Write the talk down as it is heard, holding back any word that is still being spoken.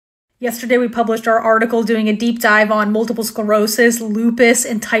Yesterday, we published our article doing a deep dive on multiple sclerosis, lupus,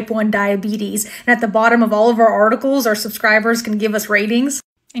 and type 1 diabetes. And at the bottom of all of our articles, our subscribers can give us ratings.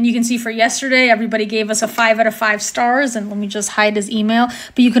 And you can see for yesterday, everybody gave us a 5 out of 5 stars. And let me just hide his email.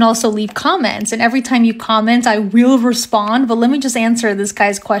 But you can also leave comments. And every time you comment, I will respond. But let me just answer this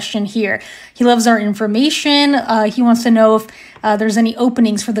guy's question here. He loves our information. He wants to know if there's any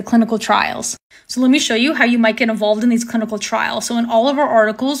openings for the clinical trials. So let me show you how you might get involved in these clinical trials. So in all of our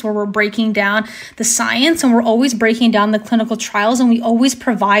articles where we're breaking down the science, and we're always breaking down the clinical trials, and we always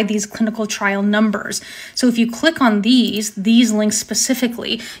provide these clinical trial numbers. So if you click on these links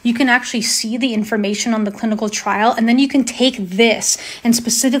specifically, you can actually see the information on the clinical trial, and then you can take this and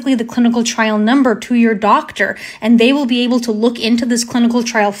specifically the clinical trial number to your doctor, and they will be able to look into this clinical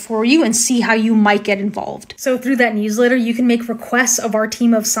trial for you and see how you might get involved. So through that newsletter, you can make requests of our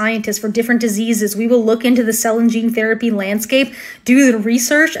team of scientists for different diseases. We will look into the cell and gene therapy landscape, do the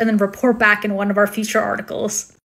research, and then report back in one of our future articles.